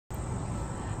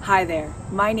Hi there,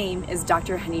 my name is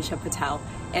Dr. Hanisha Patel,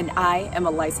 and I am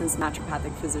a licensed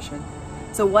naturopathic physician.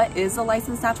 So what is a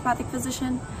licensed naturopathic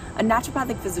physician? A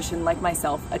naturopathic physician like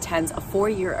myself attends a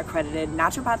 4-year accredited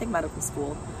naturopathic medical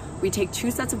school. We take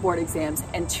 2 sets of board exams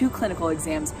and 2 clinical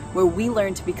exams where we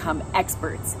learn to become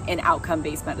experts in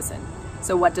outcome-based medicine.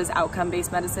 So what does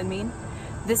outcome-based medicine mean?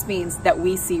 This means that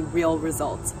we see real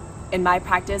results. In my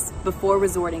practice, before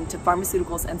resorting to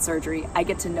pharmaceuticals and surgery, I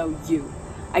get to know you.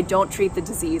 I don't treat the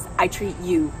disease, I treat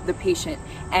you, the patient,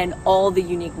 and all the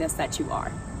uniqueness that you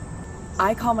are.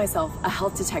 I call myself a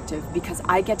health detective because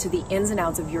I get to the ins and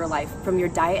outs of your life, from your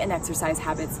diet and exercise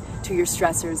habits to your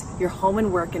stressors, your home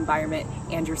and work environment,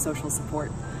 and your social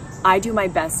support. I do my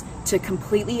best to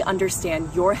completely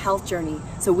understand your health journey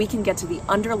so we can get to the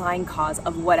underlying cause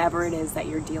of whatever it is that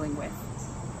you're dealing with.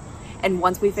 And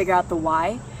once we figure out the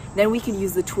why, then we can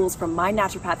use the tools from my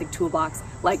naturopathic toolbox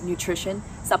like nutrition,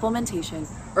 supplementation,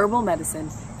 herbal medicine,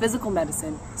 physical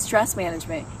medicine, stress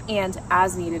management, and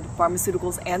as needed,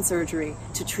 pharmaceuticals and surgery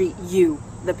to treat you,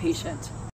 the patient.